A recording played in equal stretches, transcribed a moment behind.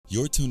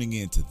You're tuning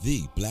in to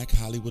the Black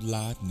Hollywood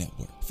Live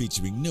Network,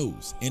 featuring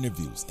news,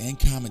 interviews, and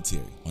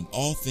commentary on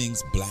all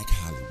things Black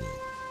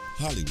Hollywood.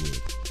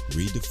 Hollywood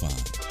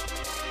redefined.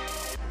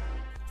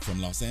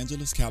 From Los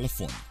Angeles,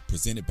 California,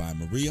 presented by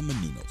Maria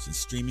Menounos and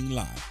streaming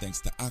live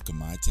thanks to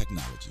Akamai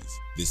Technologies.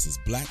 This is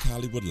Black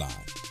Hollywood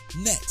Live.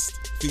 Next,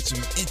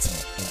 featuring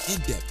intimate and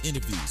in-depth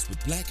interviews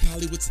with Black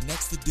Hollywood's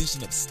next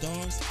edition of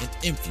stars and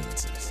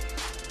influencers.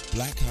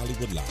 Black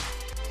Hollywood Live.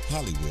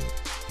 Hollywood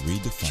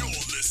redefined. You're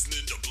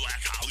listening to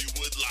Black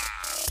Hollywood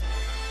Live.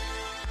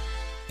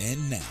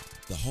 And now,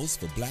 the host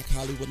for Black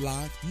Hollywood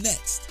Live,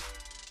 Next.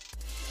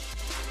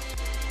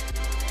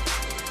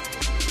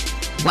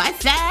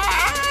 What's up?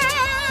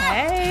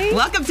 Hey.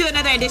 Welcome to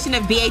another edition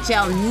of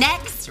BHL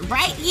Next,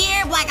 right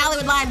here,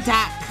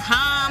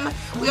 BlackHollywoodLive.com.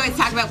 We always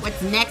talk about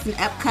what's next and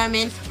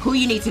upcoming, who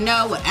you need to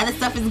know, what other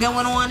stuff is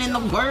going on in the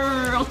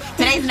world.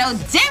 Today's no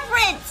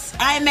different.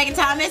 I am Megan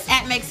Thomas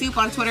at Meg Soup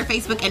on Twitter,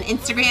 Facebook, and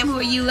Instagram. Who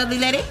are you, lovely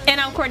lady?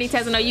 And I'm Courtney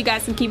Tesno. You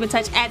guys can keep in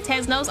touch at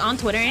Tesnos on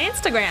Twitter and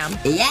Instagram.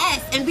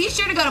 Yes, and be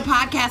sure to go to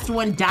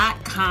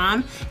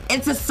podcastone.com.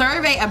 It's a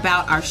survey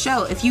about our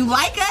show. If you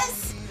like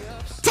us,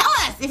 tell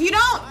us. If you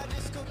don't,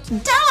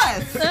 tell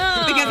us.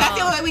 Because that's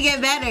the only way we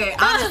get better,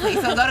 honestly.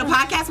 So go to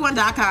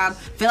podcastone.com,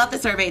 fill out the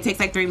survey. It takes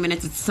like 3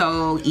 minutes. It's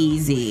so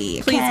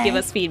easy. Please Okay? give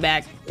us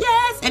feedback.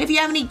 Yes, and if you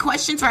have any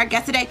questions for our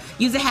guest today,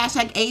 use the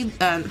hashtag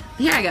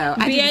here I go.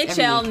 I do this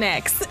every BHL week.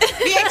 Next.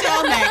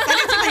 BHL Next. I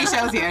do too many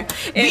shows here.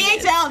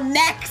 BHL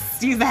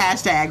Next. Use the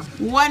hashtag.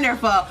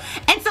 Wonderful.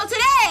 And so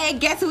today,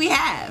 guess who we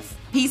have?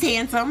 He's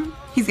handsome.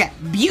 He's got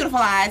beautiful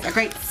eyes, a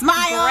great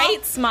smile.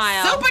 Great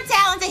smile. Super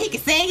talented. He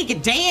can sing. He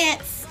can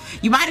dance.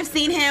 You might have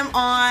seen him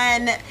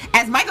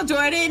as Michael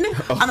Jordan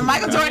on the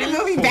Michael Jordan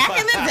movie back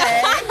in the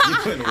day.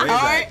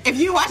 Or if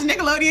you watch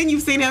Nickelodeon,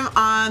 you've seen him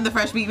on the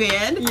Fresh Beat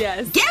Band.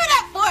 Yes. Give it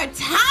up for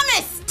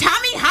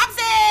Tommy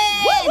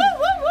Hobson. Woo, woo,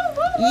 woo, woo,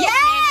 woo.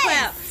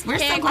 Yes. We're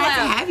so Hand glad clap.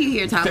 to have you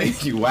here, Tommy.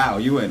 Thank you. Wow,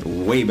 you went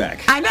way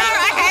back. I know, I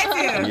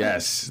had to.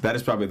 Yes, that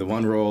is probably the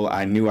one role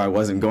I knew I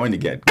wasn't going to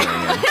get going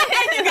in.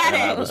 You got And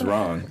I it. was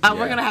wrong. Oh,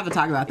 we're gonna have to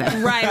talk about that.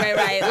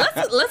 Right.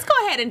 Let's go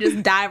ahead and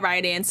just dive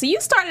right in. So you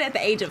started at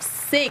the age of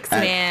 6,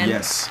 man.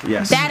 Yes.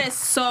 That is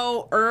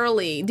so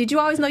early. Did you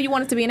always know you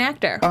wanted to be an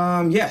actor?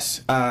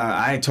 Yes.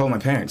 I told my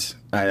parents.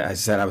 I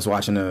said I was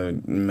watching a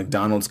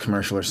McDonald's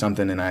commercial or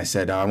something, and I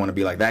said, I want to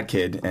be like that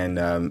kid. And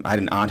I had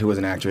an aunt who was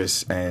an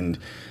actress, and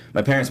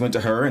my parents went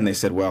to her, and they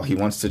said, well, he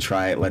wants to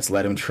try it. Let's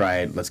let him try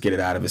it. Let's get it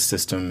out of his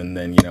system, and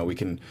then, we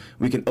can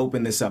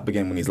open this up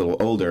again when he's a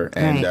little older.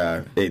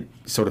 And it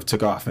sort of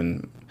took off,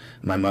 and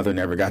my mother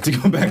never got to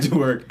go back to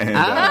work. And,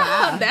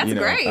 that's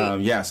great.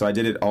 So I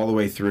did it all the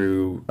way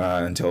through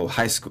until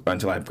high school,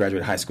 until I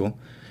graduated high school,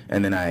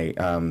 and then I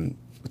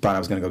thought I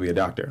was going to go be a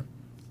doctor.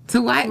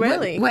 So why?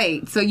 Really?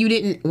 Wait. So you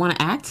didn't want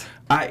to act?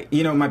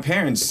 My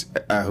parents,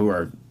 who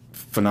are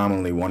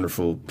phenomenally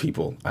wonderful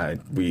people,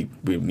 we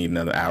need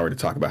another hour to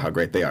talk about how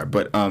great they are.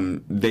 But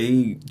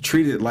they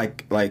treated it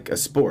like a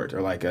sport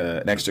or like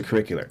an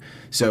extracurricular.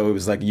 So it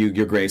was like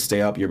your grades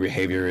stay up, your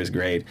behavior is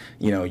great.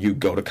 You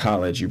go to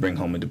college, you bring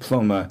home a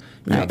diploma.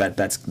 Right.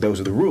 Those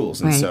are the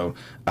rules. And Right. so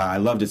I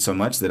loved it so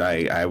much that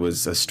I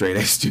was a straight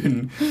A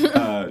student.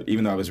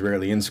 Even though I was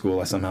rarely in school,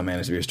 I somehow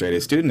managed to be a straight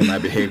A student, and my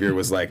behavior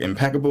was like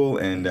impeccable.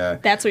 And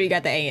That's where you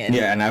got the A in.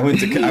 yeah, and I went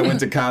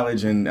to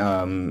college, and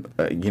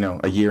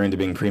a year into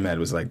being pre-med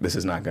was like, this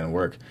is not going to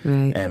work.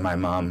 Right. And my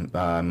mom,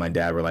 my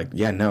dad were like,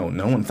 yeah, no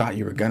one thought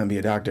you were going to be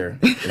a doctor.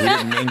 We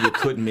didn't mean you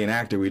couldn't be an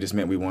actor. We just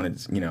meant we wanted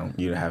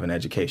you to have an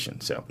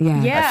education. So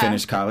Yeah. I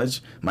finished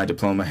college. My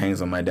diploma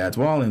hangs on my dad's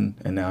wall, and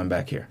now I'm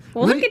back here.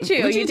 Well, look at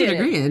you. What You did did you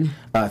degree it.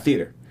 in?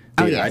 Theater.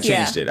 Oh, yes. I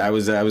changed it. I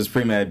was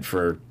pre-med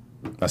for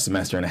a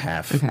semester and a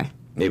half. Okay.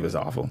 It was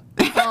awful.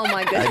 Oh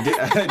my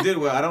goodness. I did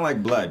well. I don't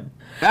like blood.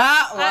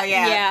 Oh, well,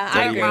 yeah. yeah, What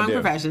are you gonna wrong do?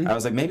 profession. I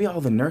was like, maybe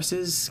all the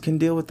nurses can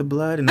deal with the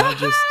blood, and I'll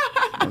just.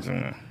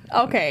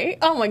 Okay.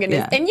 Oh my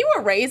goodness. Yeah. And you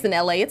were raised in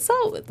LA. It's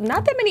so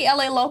not that many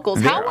LA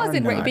locals. How There was are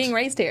it not. being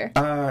raised here?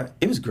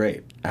 It was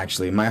great,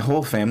 actually. My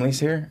whole family's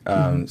here.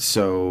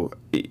 So,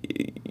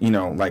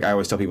 like I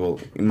always tell people,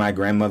 my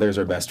grandmothers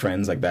are best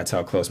friends. Like, that's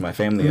how close my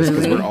family is,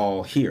 because Really? we're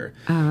all here.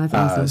 Oh, that's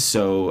awesome.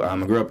 So, I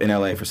grew up in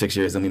LA for 6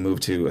 years. Then we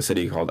moved to a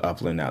city called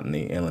Upland out in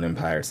the Inland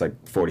Empire. It's like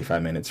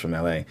 45 minutes from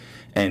LA.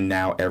 And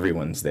now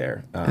everyone's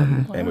there.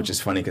 And which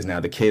is funny, because now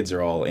the kids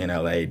are all in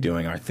LA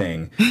doing our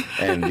thing.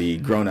 And the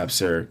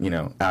grown-ups are,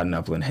 out in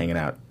Upland hanging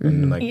out.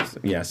 And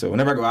so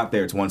whenever I go out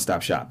there, it's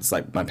one-stop shop. It's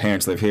like my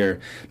parents live here.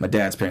 My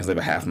dad's parents live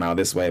a half mile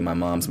this way. My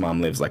mom's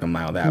mom lives like a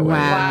mile that way.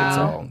 Wow. Like, it's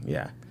all,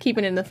 yeah.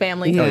 Keeping it in the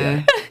family.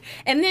 Yeah.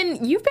 And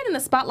then you've been in the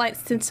spotlight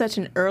since such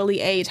an early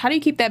age. How do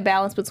you keep that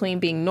balance between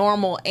being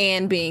normal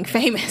and being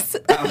famous?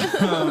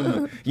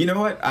 You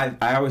know what?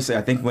 I always say,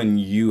 I think when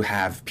you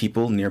have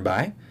people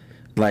nearby,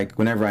 like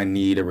whenever I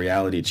need a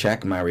reality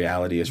check, my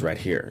reality is right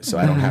here. So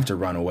I don't have to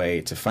run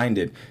away to find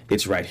it.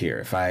 It's right here.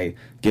 If I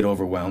get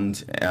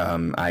overwhelmed,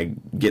 I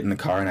get in the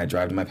car and I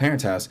drive to my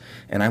parents' house,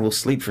 and I will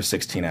sleep for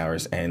 16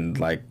 hours and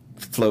like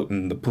float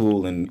in the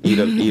pool and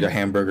eat a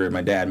hamburger.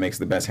 My dad makes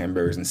the best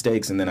hamburgers and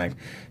steaks, and then I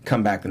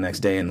come back the next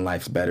day and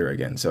life's better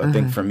again. So I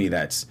think for me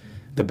that's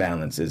the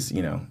balance is,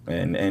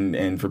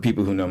 and for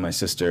people who know my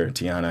sister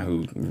Tiana,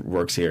 who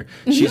works here,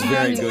 she's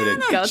very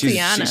good at.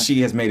 She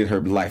has made it her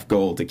life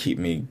goal to keep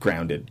me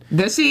grounded.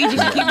 Does she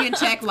just keep you in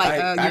check? Like,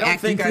 I don't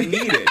think I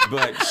need it,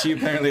 but she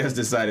apparently has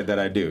decided that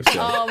I do. So.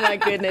 Oh my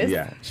goodness!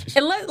 Yeah.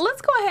 And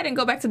let's go ahead and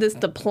go back to this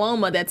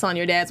diploma that's on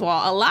your dad's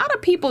wall. A lot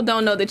of people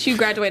don't know that you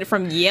graduated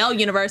from Yale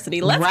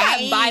University. Let's not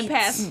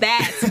bypass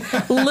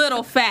that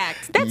little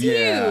fact. That's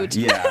huge.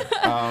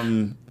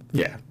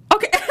 Yeah.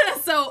 Okay.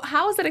 So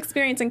how was that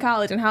experience in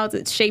college, and how has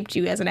it shaped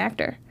you as an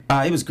actor?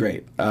 It was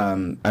great. I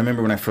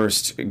remember when I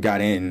first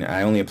got in,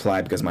 I only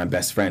applied because my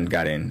best friend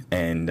got in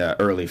and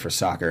early for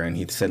soccer, and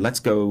he said, "Let's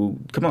go.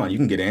 Come on, you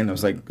can get in." I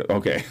was like,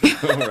 "Okay,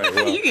 all right,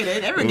 well, you get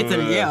in. Everyone gets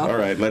in Yale. All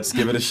right, let's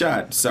give it a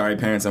shot." Sorry,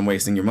 parents, I'm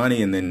wasting your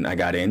money. And then I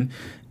got in,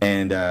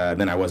 and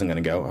then I wasn't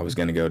going to go. I was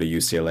going to go to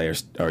UCLA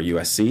or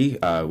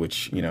USC,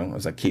 which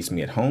was like keeps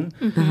me at home.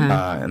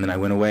 And then I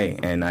went away,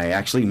 and I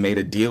actually made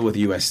a deal with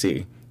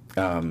USC.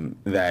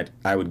 That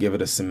I would give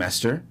it a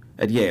semester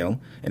at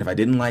Yale, and if I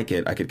didn't like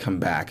it, I could come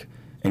back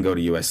and go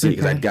to USC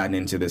because I'd gotten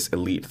into this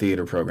elite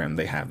theater program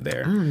they have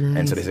there. Oh, nice.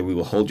 And so they said, we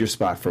will hold your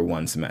spot for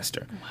 1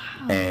 semester.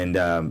 Wow. And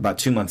about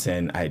 2 months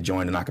in, I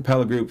joined an a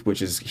cappella group,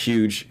 which is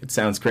huge. It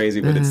sounds crazy,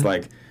 but it's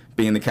like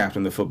being the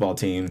captain of the football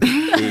team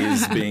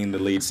is being the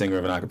lead singer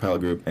of an a cappella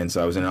group. And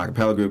so I was in an a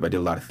cappella group. I did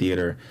a lot of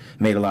theater,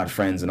 made a lot of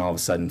friends, and all of a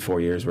sudden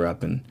 4 years were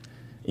up, and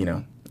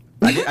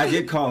I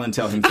did call and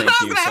tell him thank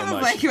you so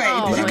much. Like, wait,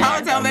 did you call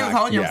and tell him they was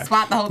holding your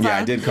spot the whole time? Yeah,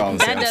 I did call and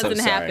say that I'm so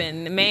doesn't sorry.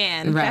 happen,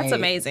 man. Right. That's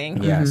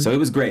amazing. Yeah, so it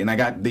was great, and I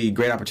got the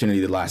great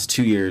opportunity the last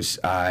 2 years.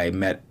 I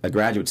met a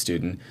graduate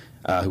student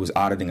who was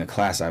auditing a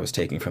class I was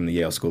taking from the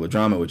Yale School of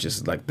Drama, which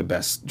is like the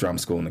best drama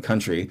school in the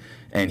country,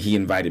 and he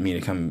invited me to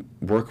come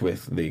work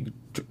with the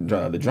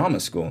drama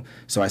school.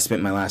 So I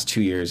spent my last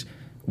 2 years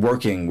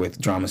working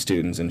with drama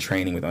students and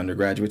training with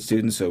undergraduate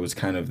students. So it was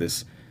kind of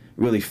this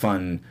really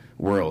fun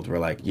world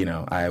where, I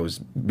was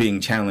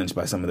being challenged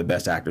by some of the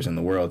best actors in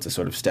the world to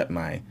sort of step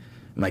my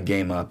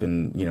game up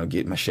and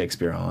get my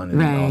Shakespeare on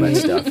and all that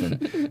stuff.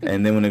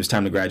 And then when it was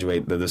time to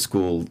graduate, the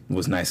school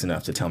was nice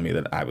enough to tell me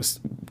that I was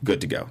good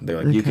to go. They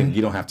were like,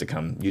 you don't have to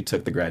come. You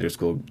took the graduate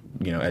school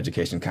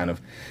education kind of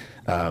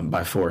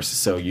by force,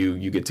 so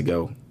you get to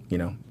go.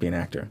 Be an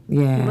actor.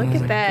 Yeah. Look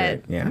at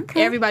that. Great. Yeah.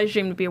 Okay. Everybody's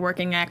dreamed to be a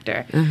working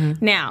actor.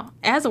 Now,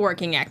 as a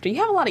working actor, you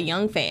have a lot of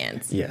young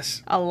fans.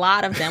 Yes. A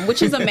lot of them,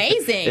 which is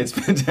amazing. It's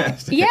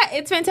fantastic. Yeah,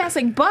 it's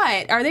fantastic.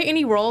 But are there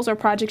any roles or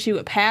projects you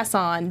would pass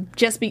on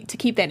just to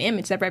keep that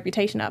image, that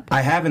reputation up?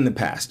 I have in the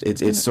past.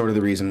 It's sort of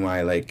the reason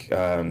why,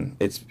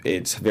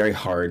 it's very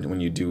hard when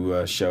you do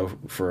a show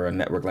for a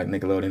network like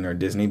Nickelodeon or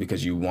Disney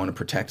because you want to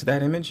protect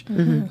that image.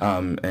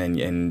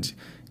 And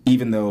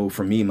even though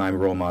for me my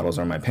role models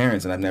are my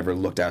parents and I've never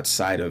looked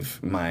outside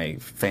of my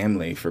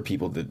family for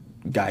people to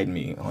guide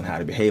me on how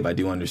to behave, I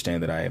do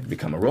understand that I have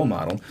become a role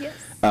model. Yes.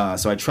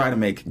 So I try to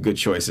make good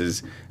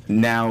choices.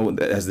 Now,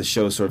 as the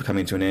show's sort of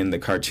coming to an end, the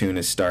cartoon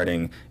is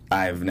starting,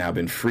 I've now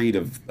been freed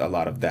of a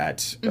lot of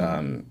that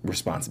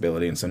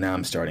responsibility, and so now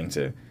I'm starting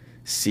to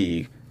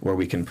see where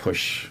we can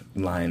push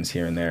lines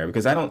here and there,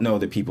 because I don't know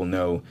that people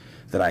know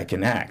that I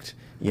can act.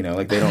 They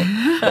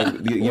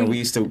don't. We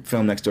used to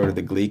film next door to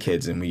the Glee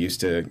kids, and we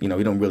used to, we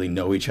don't really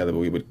know each other, but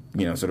we would,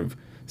 sort of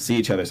see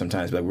each other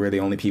sometimes. But we're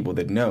the only people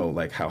that know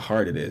how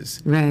hard it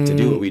is to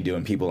do what we do,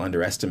 and people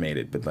underestimate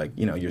it. But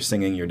you're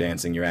singing, you're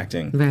dancing, you're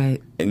acting,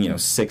 right?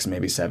 And 6,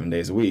 maybe 7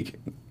 days a week.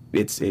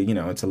 It's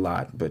it's a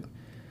lot, but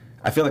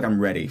I feel like I'm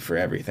ready for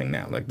everything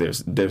now.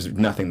 There's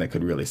nothing that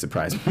could really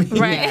surprise me.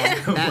 Right.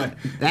 Yeah,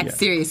 that's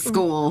serious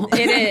school.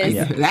 It is.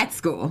 Yeah. That's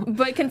school.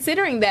 But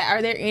considering that,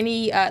 are there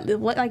any,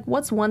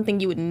 what's one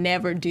thing you would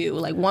never do?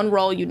 Like one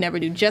role you'd never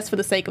do just for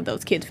the sake of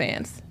those kid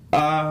fans?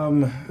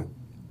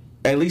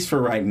 At least for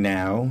right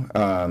now,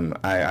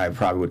 I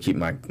probably would keep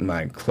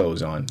my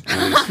clothes on,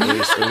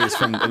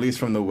 at least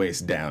from the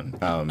waist down.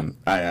 Although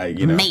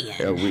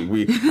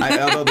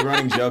the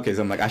running joke is,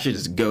 I'm like, I should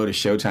just go to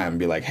Showtime and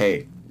be like,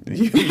 hey,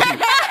 See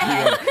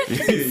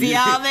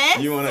all this?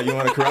 You want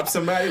to corrupt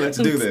somebody? Let's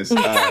do this.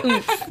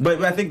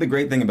 But I think the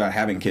great thing about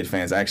having kid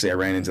fans, I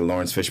ran into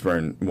Lawrence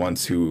Fishburne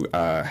once, who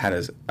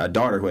had a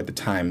daughter who at the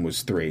time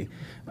was 3.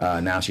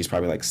 Now she's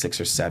probably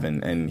 6 or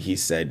 7, and he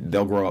said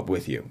they'll grow up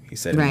with you. He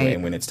said,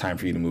 and when it's time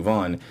for you to move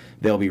on,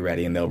 they'll be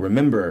ready and they'll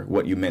remember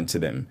what you meant to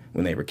them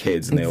when they were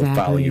kids, and they'll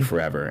follow you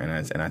forever.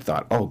 And I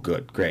thought, oh,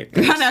 good, great.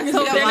 So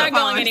they're not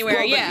going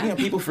anywhere. But,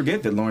 people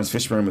forget that Lawrence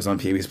Fishburne was on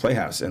Pee-wee's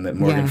Playhouse, and that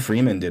Morgan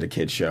Freeman did a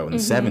kid show in the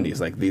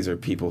 70s. These are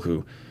people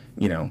who,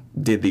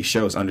 did these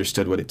shows,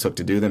 understood what it took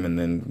to do them, and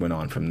then went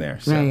on from there.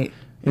 So, right.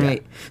 Yeah.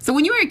 Right. So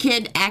when you were a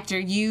kid actor,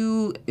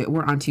 you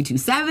were on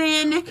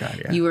 227.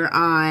 God, yeah. You were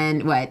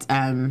on what?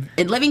 In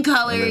Living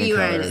Color. You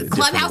were in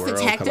Clubhouse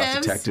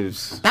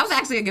Detectives. That was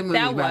actually a good movie.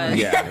 That was.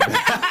 Yeah.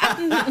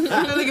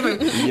 Really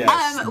good movie.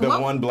 Yes. The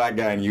one black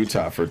guy in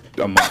Utah for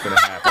a month and a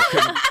half.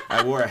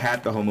 I wore a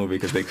hat the whole movie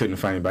because they couldn't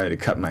find anybody to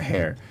cut my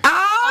hair.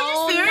 Oh,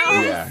 you're serious?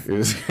 Yeah,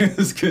 it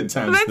was good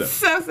times That's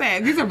though. so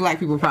sad. These are black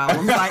people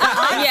problems. Like,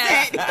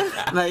 I'm sick.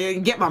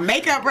 Like, get my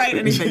makeup right,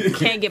 anything.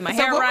 Can't get my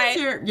hair what right.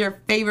 was your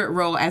favorite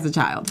role as a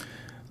child?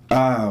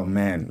 Oh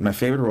man, my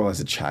favorite role as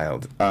a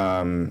child.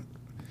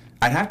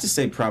 I'd have to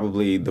say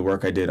probably the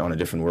work I did on A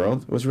Different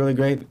World was really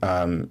great.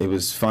 It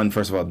was fun.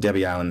 First of all,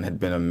 Debbie Allen had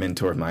been a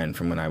mentor of mine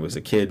from when I was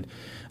a kid.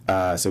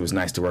 So it was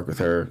nice to work with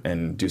her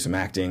and do some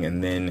acting.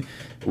 And then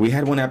we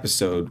had one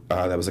episode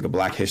that was like a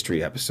Black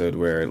History episode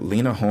where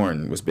Lena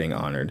Horne was being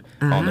honored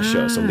on the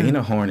show. So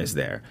Lena Horne is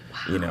there,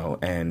 you know,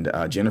 and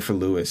Jennifer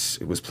Lewis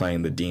was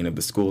playing the dean of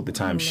the school at the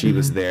time. She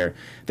was there.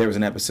 There was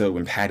an episode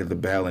when Patti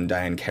LaBelle and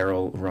Diane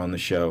Carroll were on the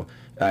show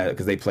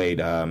because they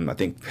played, I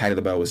think Patti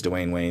LaBelle was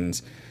Dwayne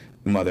Wayne's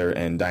mother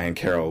and Diane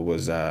Carroll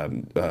was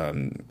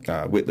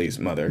Whitley's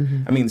mother.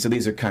 I mean, so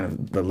these are kind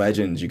of the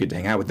legends you get to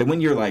hang out with. Then when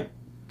you're like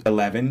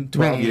 11,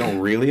 12, you don't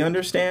really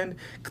understand.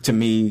 To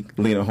me,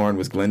 Lena Horne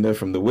was Glinda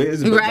from The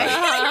Wiz. But,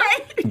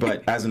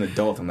 but as an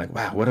adult, I'm like,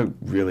 wow, what a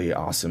really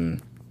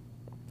awesome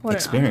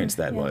experience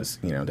that was,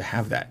 you know, to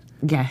have that.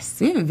 Yes,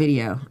 we have a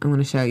video I want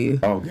to show you.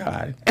 Oh,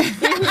 God. See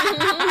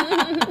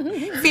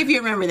if you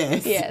remember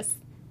this. Yes.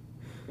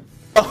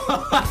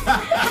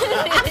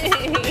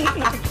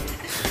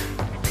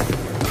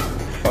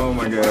 Oh,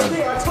 my God.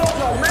 I told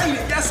you I made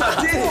it. Yes,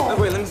 I did. Oh,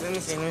 wait, let me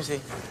see.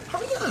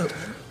 Hurry up.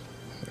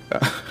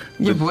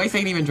 Your voice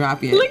ain't even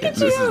dropped yet. Look at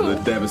This you. is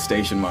the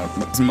devastation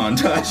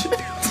montage.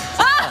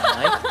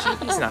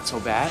 He's not so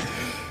bad.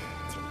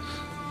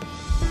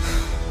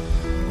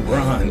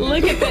 Run.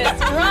 Look at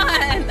this.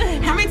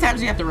 Run. How many times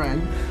do you have to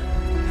run?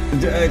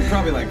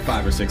 Probably like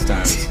 5 or 6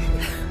 times.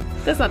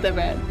 That's not that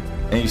bad.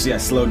 And you see, I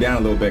slowed down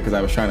a little bit because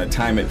I was trying to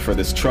time it for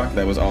this truck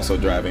that was also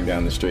driving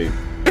down the street.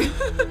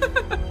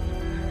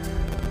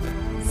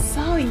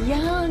 So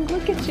young.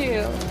 Look at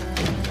you.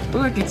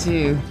 Look at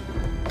you.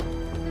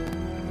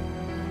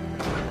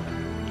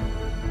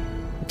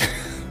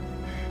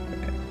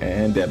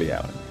 And Debbie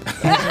Allen.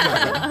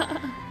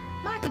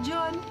 Michael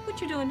Jordan, what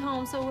you doing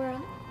home so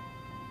early?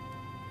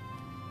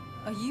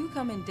 Are you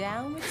coming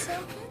down with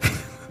something?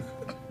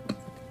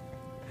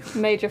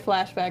 Major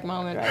flashback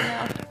moment right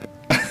now.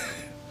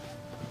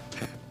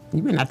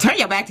 You better not turn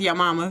your back to your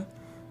mama.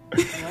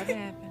 What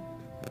happened?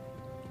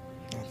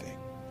 Nothing.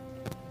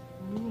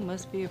 Ooh,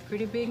 must be a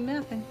pretty big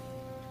nothing.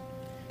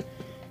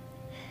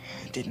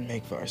 I didn't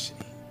make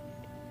varsity.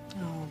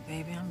 Oh,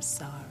 baby, I'm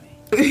sorry.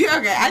 Okay,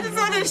 I just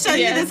wanted to show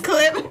you this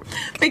clip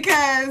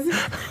because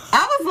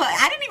I was like,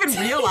 I didn't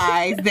even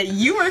realize that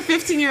you were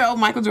 15-year-old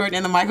Michael Jordan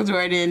in the Michael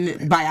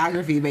Jordan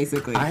biography,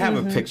 basically. I have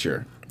a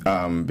picture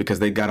because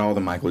they got all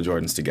the Michael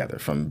Jordans together,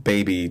 from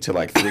baby to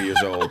like 3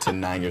 years old to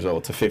 9 years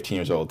old to 15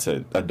 years old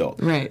to adult.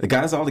 Right. They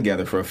got us all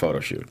together for a photo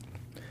shoot.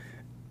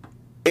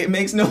 It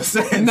makes no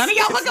sense. None of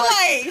y'all look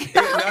alike.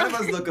 None of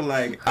us look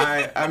alike.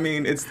 I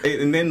mean,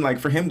 and then like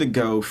for him to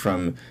go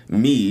from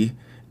me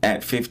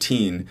at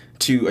 15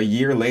 to a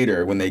year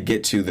later when they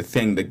get to the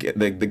thing, the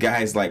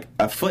guy's like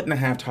a foot and a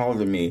half taller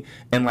than me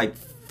and like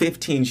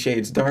 15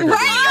 shades darker than me.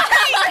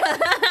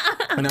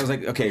 And I was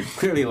like, okay,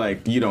 clearly,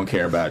 like, you don't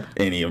care about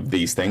any of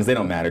these things. They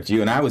don't matter to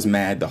you. And I was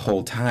mad the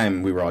whole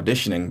time we were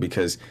auditioning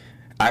because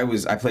I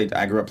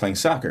grew up playing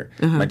soccer.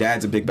 My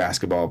dad's a big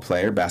basketball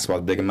player.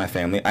 Basketball's big in my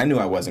family. I knew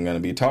I wasn't going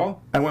to be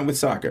tall. I went with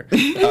soccer.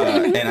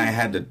 And I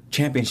had the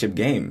championship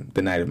game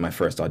the night of my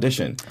first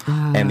audition.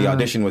 And the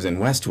audition was in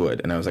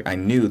Westwood. And I was like, I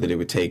knew that it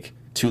would take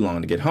too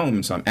long to get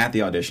home. So I'm at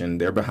the audition.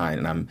 They're behind.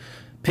 And I'm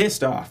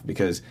pissed off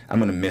because I'm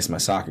going to miss my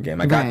soccer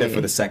game. I got there for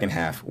the second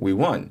half. We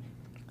won.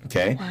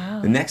 Okay.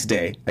 Wow. The next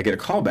day, I get a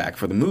call back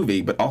for the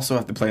movie, but also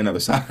have to play another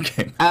soccer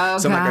game. Oh,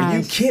 so I'm like, are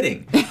you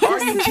kidding? Are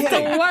you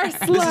kidding? The worst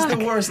This luck. is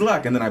the worst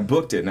luck. And then I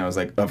booked it, and I was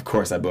like, of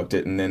course I booked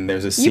it. And then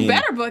there's a scene. You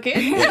better book it.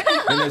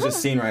 And there's a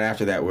scene right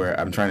after that where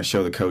I'm trying to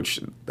show the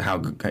coach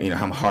how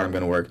hard I'm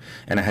going to work,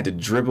 and I had to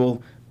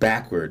dribble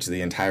backwards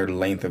the entire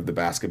length of the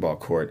basketball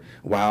court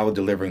while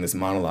delivering this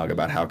monologue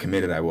about how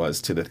committed I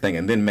was to the thing,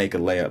 and then make a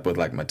layup with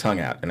like my tongue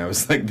out. And I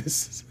was like,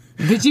 this is.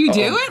 Did you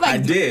do it? I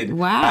did.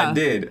 Wow. I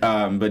did.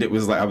 But it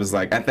was like, I was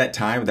like, at that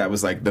time, that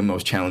was like the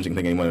most challenging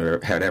thing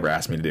anyone had ever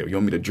asked me to do. You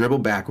want me to dribble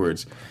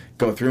backwards,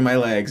 go through my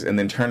legs, and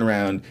then turn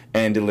around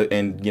and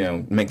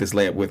make this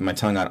layup with my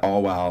tongue out,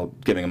 all while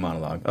giving a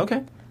monologue.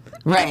 Okay.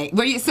 Right.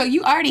 So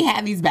you already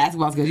have these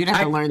basketball skills. You don't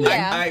have to learn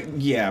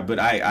them. But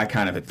I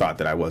kind of had thought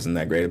that I wasn't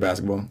that great at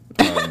basketball.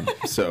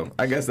 So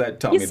I guess that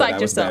taught You me that I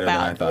psyched was better yourself than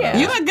I out. thought Yeah. I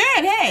You was. look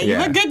good. Hey, you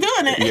Yeah. look good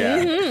doing it.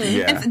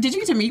 Yeah. And did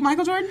you get to meet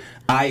Michael Jordan?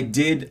 I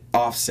did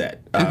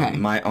Offset. Okay.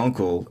 My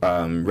uncle,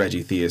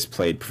 Reggie Theus,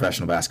 played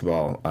professional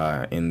basketball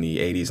in the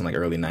 80s and like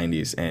early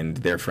 90s, and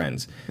they're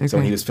friends. So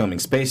when he was filming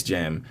Space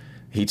Jam,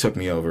 he took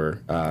me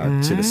over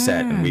to the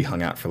set, and we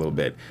hung out for a little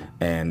bit.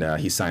 And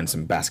he signed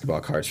some basketball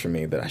cards for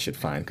me that I should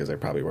find because they're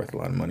probably worth a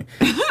lot of money.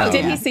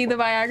 Did he see the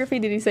biography?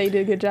 Did he say you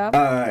did a good job?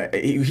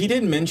 He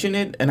didn't mention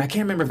it, and I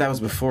can't remember if that was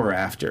before or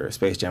after.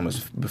 Space Jam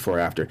was before or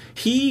after.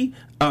 He,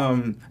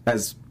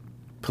 as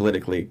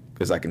politically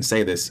as I can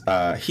say this,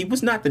 he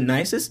was not the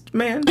nicest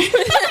man.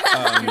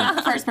 You're not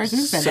the first person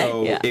who said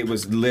So that. it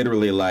was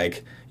literally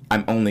like,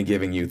 I'm only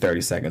giving you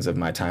 30 seconds of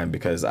my time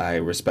because I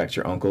respect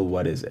your uncle.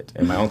 What is it?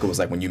 And my uncle was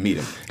like, when you meet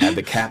him, have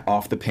the cap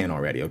off the pin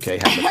already, okay?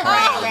 Have the card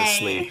out of the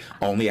sleeve.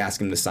 Only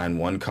ask him to sign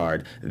one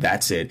card.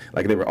 That's it.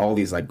 Like, there were all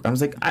these, like, I was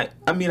like, I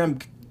mean, I'm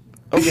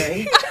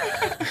okay.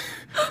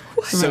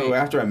 So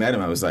after I met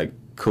him, I was like,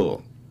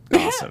 cool,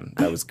 awesome.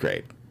 That was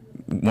great.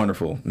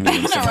 Wonderful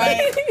meeting somebody.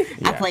 Right?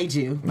 Yeah. I played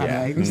you, by the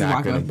way. I'm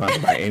not going to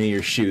buy any of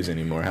your shoes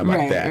anymore. How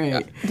about that?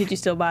 Right. Did you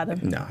still buy them?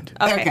 No,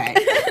 I didn't. Okay.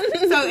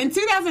 So in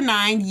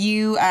 2009,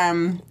 you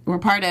were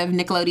part of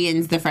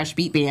Nickelodeon's The Fresh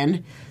Beat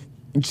Band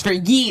for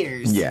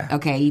years. Yeah.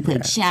 Okay, you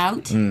played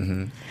Shout.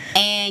 Mm-hmm.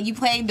 And you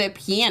played the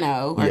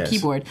piano or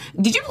keyboard.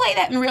 Did you play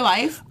that in real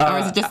life? Or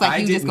was it just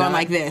like you just going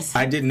like this?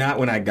 I did not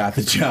when I got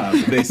the job.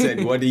 They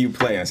said, what do you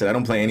play? I said, I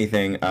don't play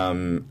anything.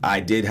 I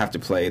did have to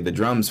play the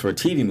drums for a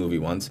TV movie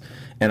once.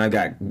 And I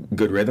got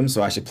good rhythm,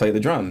 so I should play the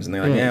drums. And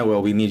they're like, yeah,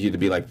 well, we need you to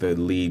be like the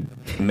lead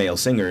male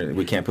singer.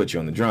 We can't put you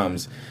on the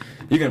drums.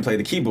 You're going to play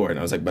the keyboard. And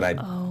I was like, but I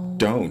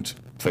don't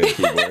play the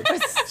keyboard.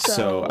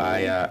 So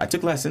I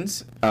took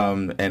lessons,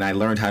 and I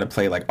learned how to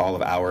play like all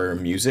of our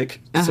music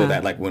so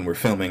that like when we're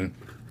filming,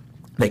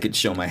 they could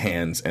show my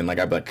hands. And like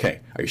I'd be like, okay,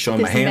 are you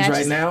showing my hands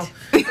right now?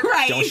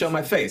 Right. Don't show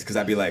my face, because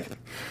I'd be like...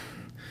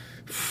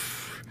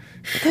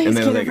 And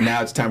then like,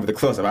 now it's time for the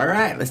close-up. All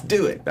right, let's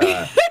do it.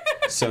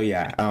 So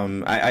yeah,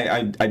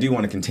 I do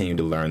want to continue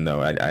to learn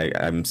though.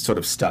 I'm sort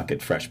of stuck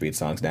at Fresh Beat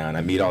Songs now, and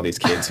I meet all these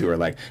kids who are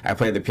like, I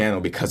play the piano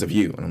because of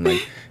you, and I'm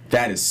like,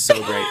 that is so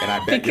great, and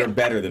I bet you're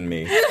better than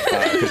me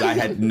because I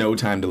had no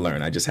time to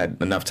learn. I just had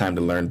enough time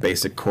to learn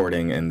basic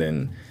chording, and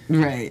then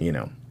you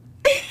know.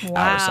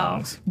 Our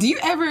songs. Do you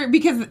ever,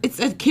 because it's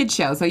a kid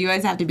show, so you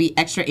always have to be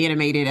extra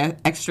animated,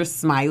 extra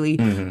smiley.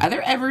 Are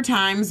there ever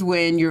times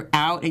when you're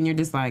out and you're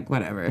just like,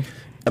 whatever,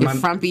 you're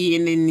frumpy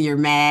and then you're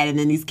mad and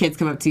then these kids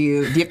come up to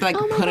you? Do you have to like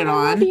put it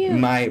on?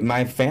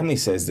 My family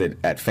says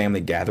that at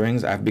family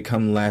gatherings I've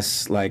become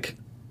less like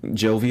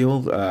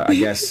jovial. I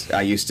guess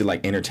I used to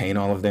like entertain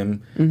all of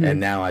them, and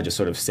now I just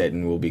sort of sit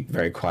and will be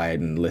very quiet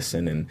and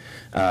listen. And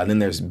then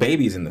there's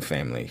babies in the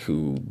family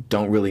who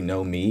don't really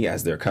know me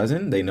as their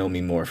cousin. They know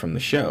me more from the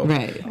show,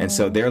 right? And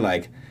so they're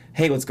like,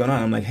 "Hey, what's going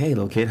on?" I'm like, "Hey,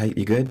 little kid,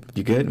 you good?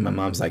 You good?" And my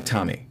mom's like,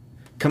 "Tommy,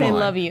 come on, they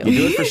love you. You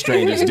do it for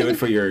strangers. Do it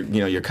for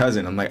your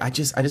cousin." I'm like, I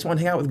just want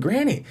to hang out with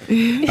Granny,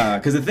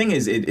 because the thing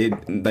is, it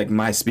like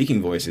my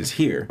speaking voice is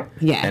here,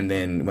 and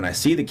then when I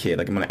see the kid,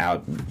 like I'm gonna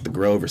out the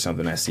Grove or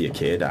something, I see a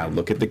kid, I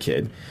look at the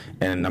kid,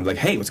 and I'm like,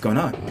 "Hey, what's going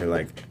on?" They're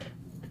like,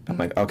 I'm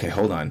like, "Okay,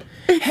 hold on.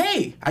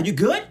 Hey, are you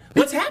good?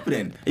 What's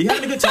happening? Are you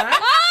having a good time?"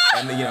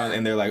 And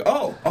and they're like,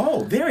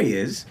 oh, there he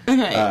is.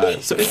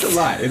 So it's a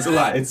lot.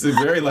 It's a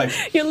very like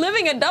you're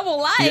living a double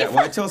life. Yeah.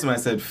 Well, I told them, I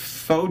said,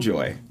 faux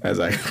joy, as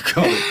I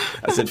call it.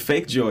 I said,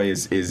 fake joy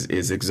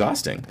is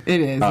exhausting. It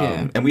is.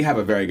 Yeah. And we have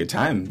a very good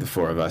time, the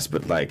four of us.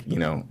 But like you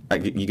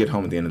get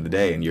home at the end of the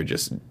day and you're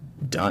just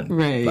done.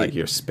 Right. Like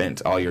you're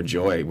spent. All your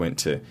joy went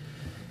to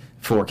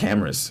 4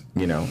 cameras,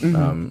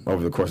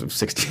 over the course of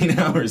 16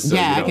 hours. So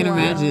I can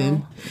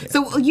imagine. Yeah.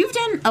 So you've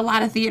done a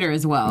lot of theater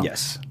as well.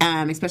 Yes.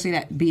 Especially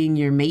that being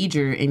your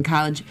major in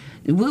college.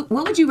 What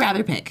would you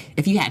rather pick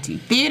if you had to?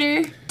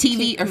 Theater,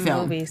 TV, or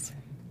film? Movies.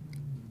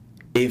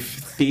 If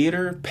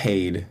theater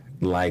paid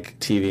like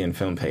TV and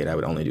film paid, I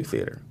would only do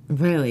theater.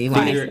 Really?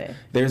 Why? Theater,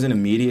 there's an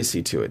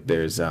immediacy to it.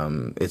 There's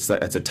it's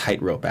a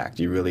tightrope act.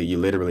 You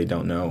literally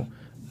don't know.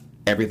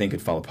 Everything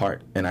could fall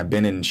apart. And I've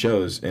been in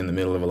shows in the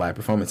middle of a live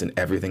performance and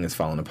everything has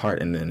fallen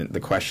apart. And then the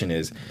question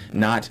is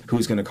not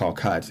who's going to call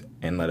cut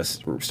and let us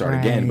start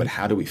again, but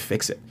how do we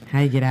fix it? How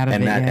do you get out of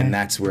it? And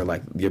that's where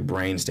like your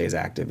brain stays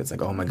active. It's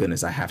like, oh my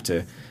goodness, I had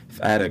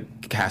a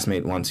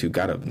castmate once who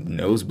got a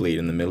nosebleed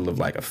in the middle of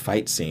like a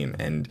fight scene,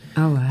 and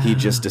he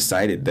just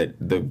decided that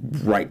the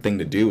right thing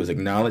to do was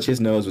acknowledge his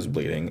nose was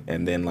bleeding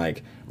and then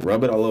like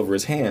rub it all over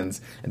his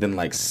hands and then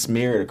like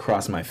smear it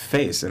across my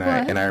face. And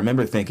I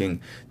remember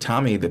thinking,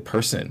 Tommy, the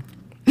person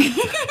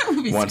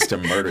wants to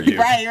murder you.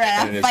 Right.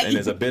 And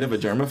is a bit of a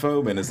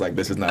germaphobe and is like,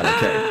 this is not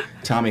okay.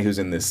 Tommy, who's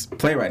in this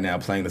play right now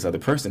playing this other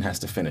person, has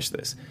to finish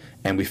this.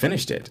 And we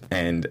finished it.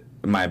 And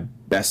my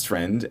best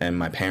friend and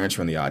my parents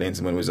were in the audience,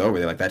 and when it was over,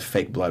 they're like, that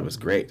fake blood was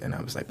great. And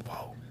I was like,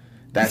 whoa,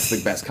 that's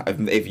the best.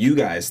 If you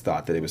guys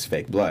thought that it was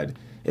fake blood,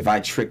 if I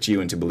tricked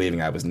you into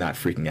believing I was not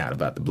freaking out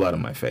about the blood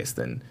on my face,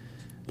 then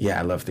yeah,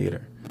 I love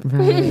theater.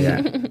 Right.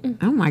 Yeah.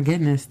 Oh my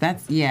goodness, I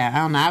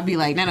don't know. I'd be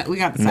like, no, we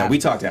got the. No, we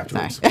talked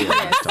afterwards.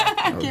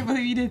 I can't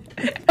believe you did.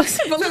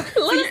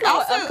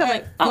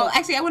 Well,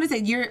 actually, I want to say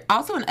you're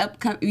also an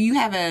upcoming. You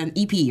have an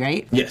EP,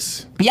 right?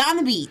 Yes. Beyond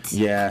the Beat.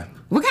 Yeah.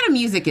 What kind of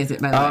music is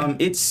it, by the way?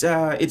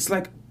 It's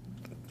like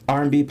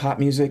R&B pop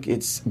music.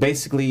 It's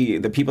basically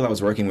the people I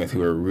was working with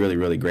who are really,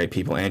 really great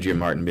people. Andrea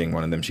Martin being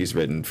one of them. She's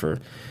written for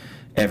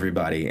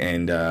everybody,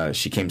 and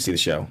she came to see the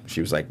show.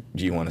 She was like,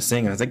 "Do you want to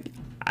sing?" And I was like,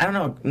 I don't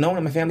know. No one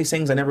in my family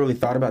sings. I never really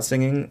thought about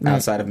singing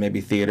outside of maybe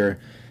theater.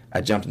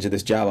 I jumped into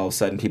this job. All of a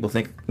sudden, people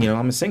think,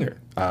 I'm a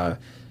singer.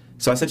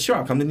 So I said, sure,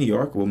 I'll come to New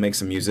York. We'll make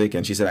some music.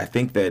 And she said, I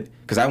think that,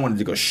 because I wanted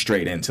to go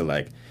straight into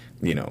like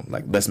you know,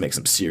 like, let's make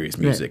some serious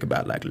music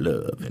about like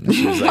love. And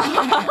she was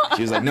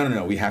like,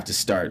 no, we have to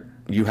start.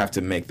 You have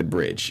to make the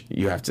bridge.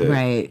 You have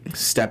to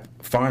step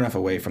far enough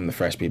away from the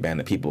Fresh Beat Band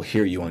that people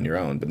hear you on your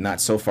own, but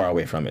not so far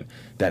away from it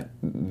that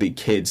the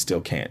kids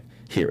still can't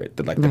hear it.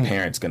 That like the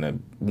parent's gonna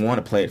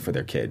want to play it for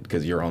their kid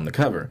because you're on the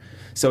cover.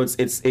 So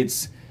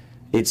it's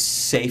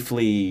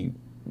safely.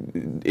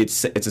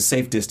 It's a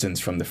safe distance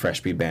from the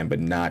Fresh Beat Band, but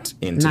not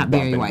into bump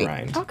and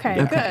grind.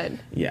 Okay, good.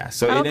 Yeah,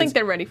 so I don't think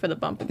they're ready for the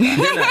bump and grind.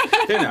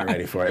 They're not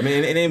ready for it. I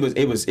mean, and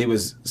it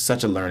was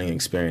such a learning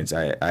experience.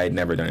 I had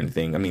never done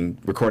anything. I mean,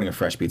 recording a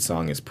Fresh Beat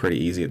song is pretty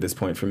easy at this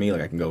point for me.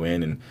 Like I can go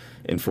in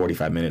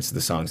 45 minutes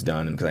the song's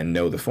done, because I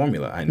know the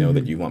formula. I know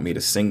that you want me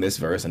to sing this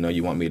verse. I know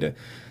you want me to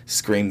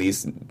scream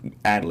these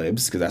ad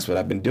libs, because that's what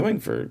I've been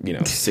doing for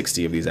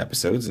 60 of these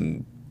episodes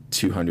and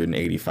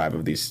 285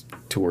 of these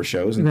tour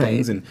shows and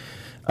things. And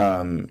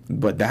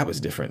but that was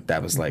different.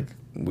 That was like,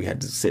 we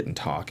had to sit and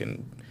talk,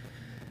 and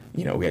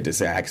we had to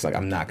say,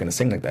 I'm not going to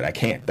sing like that. I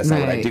can't. That's not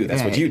what I do.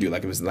 That's what you do.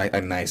 Like, it was like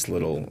a nice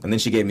little. And then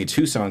she gave me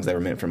 2 songs that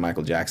were meant for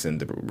Michael Jackson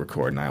to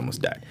record, and I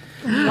almost died.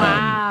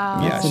 Wow.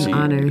 That's an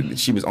honor.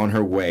 She was on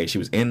her way. She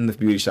was in the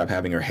beauty shop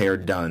having her hair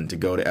done to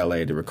go to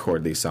LA to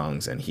record these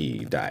songs, and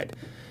he died.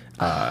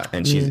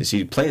 And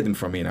she played them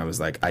for me, and I was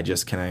like,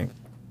 can I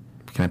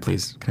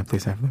please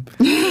have them?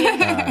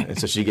 And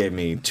so she gave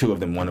me 2 of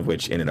them, one of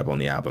which ended up on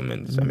the album.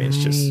 And I mean, it's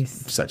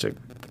just such an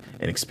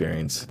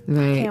experience.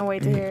 Right. Can't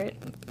wait to hear it.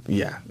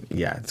 Yeah.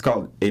 It's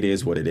called It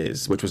Is What It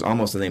Is, which was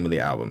almost the name of the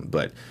album.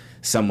 But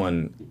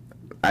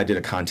I did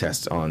a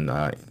contest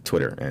on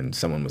Twitter, and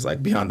someone was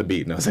like, Beyond the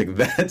Beat. And I was like,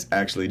 that's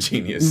actually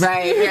genius.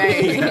 Right.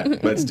 Yeah,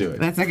 let's do it.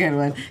 That's a good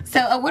one.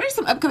 So what are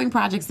some upcoming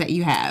projects that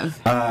you have?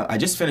 I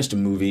just finished a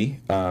movie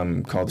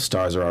called The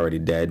Stars Are Already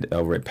Dead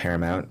over at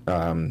Paramount.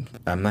 I'm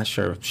not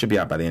sure. Should be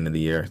out by the end of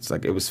the year.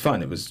 It was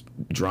fun. It was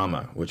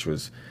drama, which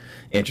was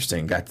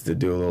interesting. Got to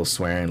do a little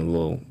swearing, a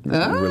little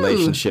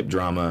relationship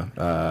drama.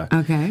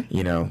 Okay.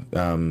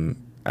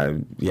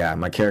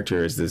 My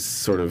character is this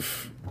sort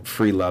of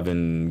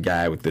free-loving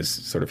guy with this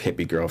sort of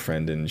hippie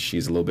girlfriend, and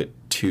she's a little bit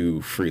too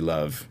free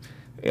love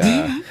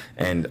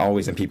and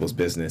always in people's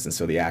business, and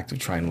so the act of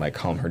trying to like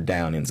calm her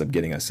down ends up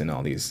getting us in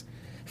all these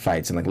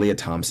fights. And like Leah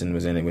Thompson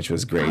was in it, which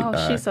was great.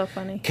 Oh, she's so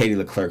funny. Katie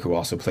Leclerc, who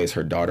also plays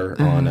her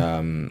daughter on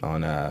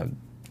the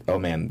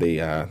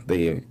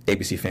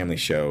ABC Family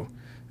show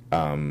where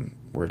I know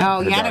what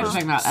you're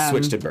talking about.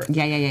 Switched at Birth.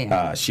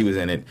 Yeah. She was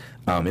in it.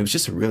 It was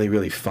just a really,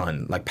 really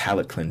fun, like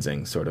palate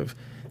cleansing sort of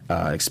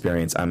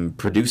experience. I'm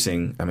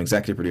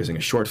executive producing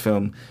a short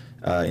film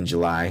in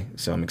July,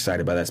 so I'm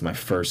excited about that.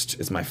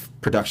 It's my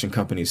production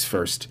company's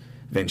first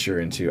venture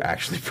into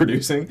actually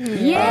producing.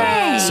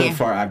 So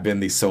far, I've been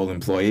the sole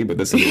employee, but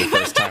this will be the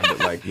first time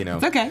that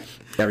it's okay.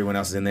 Everyone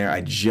else is in there.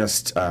 I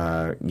just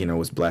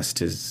was blessed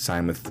to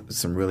sign with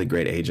some really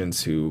great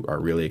agents who are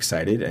really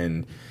excited,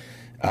 and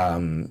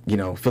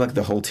feel like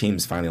the whole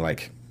team's finally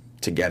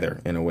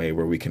together in a way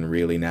where we can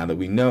really, now that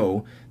we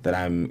know that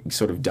I'm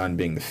sort of done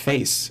being the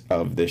face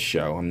of this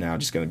show, I'm now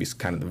just going to be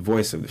kind of the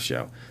voice of the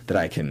show, that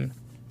I can,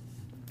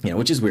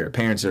 which is weird.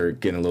 Parents are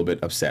getting a little bit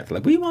upset. They're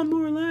like, we want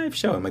more live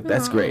show. I'm like,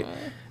 that's great.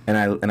 And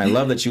I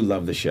love that you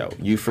love the show.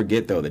 You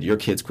forget, though, that your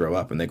kids grow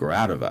up and they grow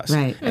out of us.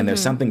 Right. And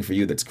there's something for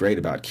you that's great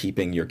about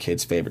keeping your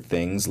kids' favorite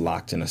things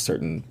locked in a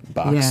certain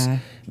box. Yeah.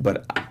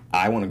 But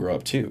I want to grow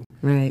up, too.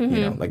 Right.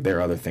 There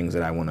are other things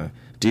that I want to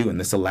do, and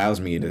this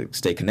allows me to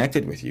stay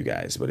connected with you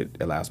guys, but it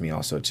allows me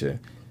also to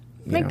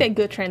make that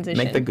good transition.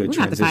 We're going to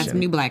have to find some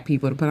new black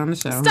people to put on the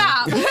show.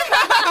 Stop!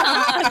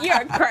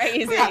 You're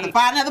crazy. We have to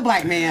find another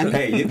black man.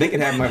 Hey, they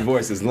can have my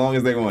voice as long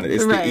as they want it.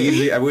 It's the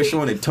easy. I wish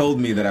someone had told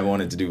me that I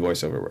wanted to do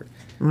voiceover work.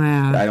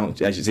 Wow.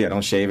 As you see, I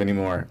don't shave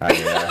anymore. My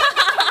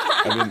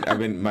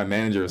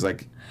manager was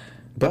like,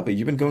 Bubba,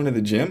 you've been going to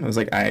the gym? I was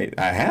like, I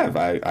have.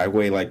 I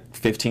weigh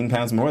 15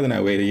 pounds more than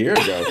I weighed a year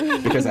ago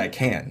because I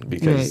can.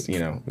 Because,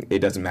 it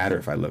doesn't matter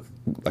if I look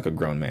like a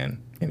grown man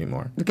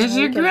anymore. Because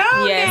you're grown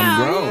now.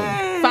 I'm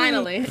grown.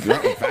 Finally.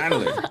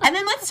 Finally. And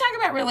then let's talk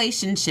about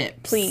relationships.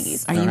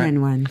 Please. Are you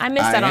in one? I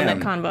missed that on that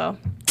convo.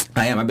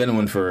 I am. I've been in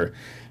one for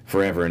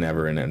forever and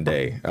ever and a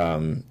day.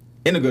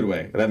 In a good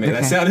way.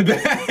 That sounded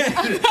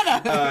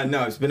bad.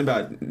 No, it's been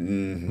about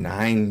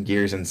 9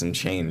 years and some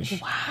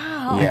change.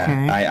 Wow. Yeah.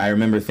 Okay. I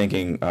remember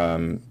thinking,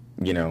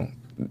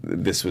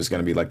 this was going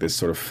to be like this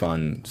sort of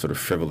fun, sort of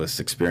frivolous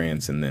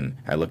experience, and then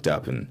I looked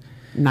up and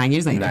 9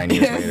 years later. 9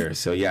 years later.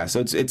 So yeah, so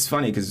it's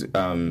funny because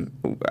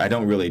I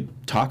don't really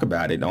talk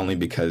about it, only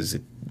because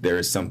it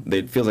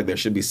feels like there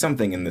should be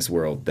something in this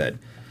world that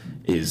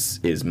is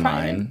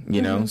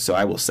mine, So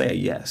I will say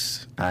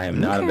yes. I am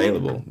not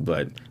available,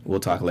 but we'll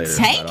talk later.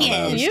 Take about all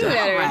that other it. You stuff.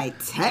 better. Right,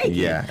 take it.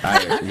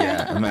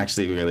 Yeah, I'm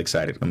actually really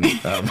excited.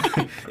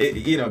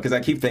 Because I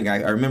keep thinking.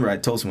 I remember I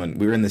told someone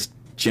we were in this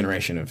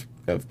generation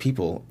of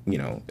people,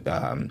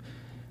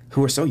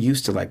 who are so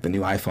used to like the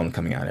new iPhone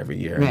coming out every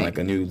year and Right. like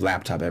a new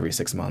laptop every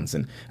 6 months.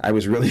 And I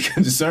was really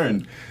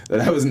concerned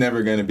that I was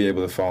never going to be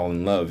able to fall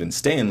in love and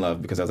stay in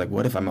love, because I was like,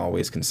 what if I'm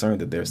always concerned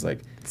that there's like,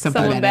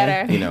 Someone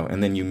better. you know,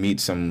 and then you meet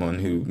someone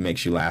who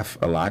makes you laugh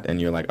a lot and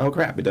you're like, oh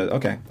crap, it does.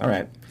 Okay. All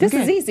right. This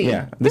is easy.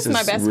 Yeah. This is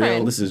my best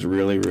friend. This is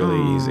really,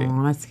 really easy.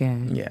 Oh, that's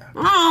good. Yeah.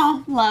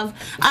 Oh, love.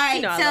 All right,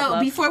 You know I so love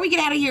love. before we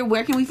get out of here,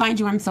 where can we find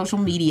you on social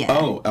media?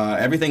 Oh,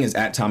 everything is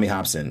at Tommy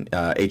Hobson,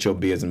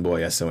 H-O-B as in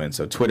boy, S-O-N.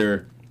 So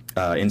Twitter,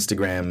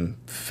 Instagram,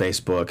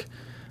 Facebook.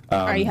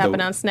 Are you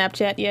hopping on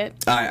Snapchat yet?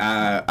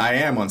 I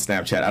am on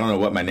Snapchat. I don't know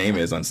what my name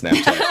is on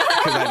Snapchat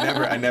because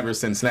I never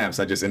send snaps.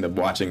 I just end up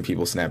watching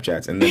people's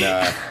Snapchats. And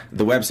then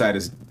the website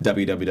is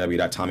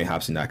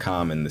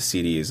www.tommyhobson.com, and the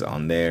CD is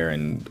on there.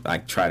 And I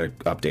try to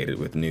update it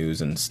with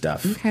news and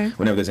stuff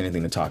whenever there's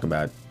anything to talk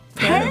about.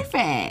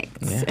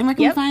 Perfect. And where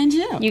can we find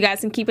you? You guys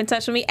can keep in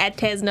touch with me at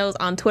Tez Knows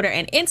on Twitter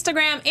and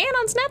Instagram and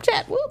on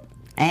Snapchat. Whoop.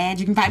 And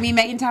you can find me,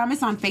 Megan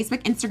Thomas, on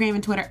Facebook, Instagram,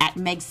 and Twitter at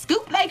Meg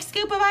Scoop, like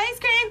scoop of ice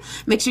cream.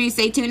 Make sure you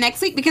stay tuned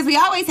next week because we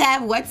always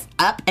have what's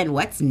up and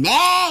what's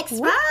next.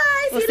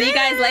 Bye. We'll see you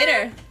guys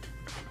later.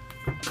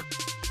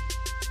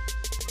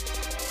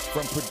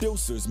 From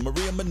producers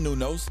Maria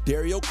Menounos,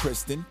 Dario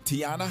Kristen,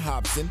 Tiana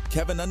Hobson,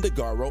 Kevin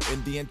Undergaro,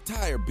 and the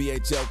entire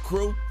BHL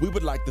crew, we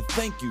would like to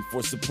thank you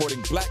for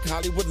supporting Black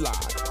Hollywood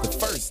Live, the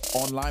first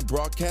online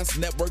broadcast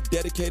network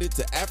dedicated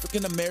to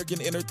African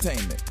American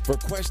entertainment. For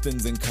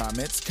questions and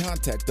comments,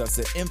 contact us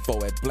at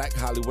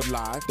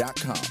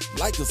info@blackhollywoodlive.com.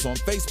 Like us on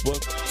Facebook,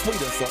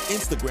 tweet us or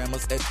Instagram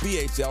us at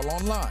BHL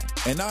Online.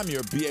 And I'm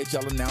your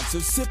BHL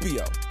announcer,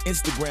 Scipio.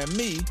 Instagram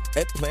me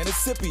at Planet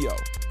Scipio.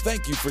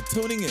 Thank you for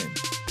tuning in.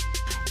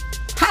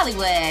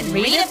 Hollywood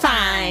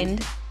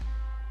Redefined.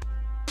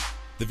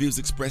 The views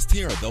expressed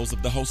here are those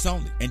of the host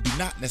only and do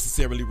not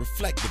necessarily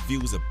reflect the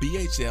views of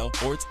BHL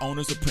or its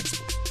owners or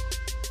principals.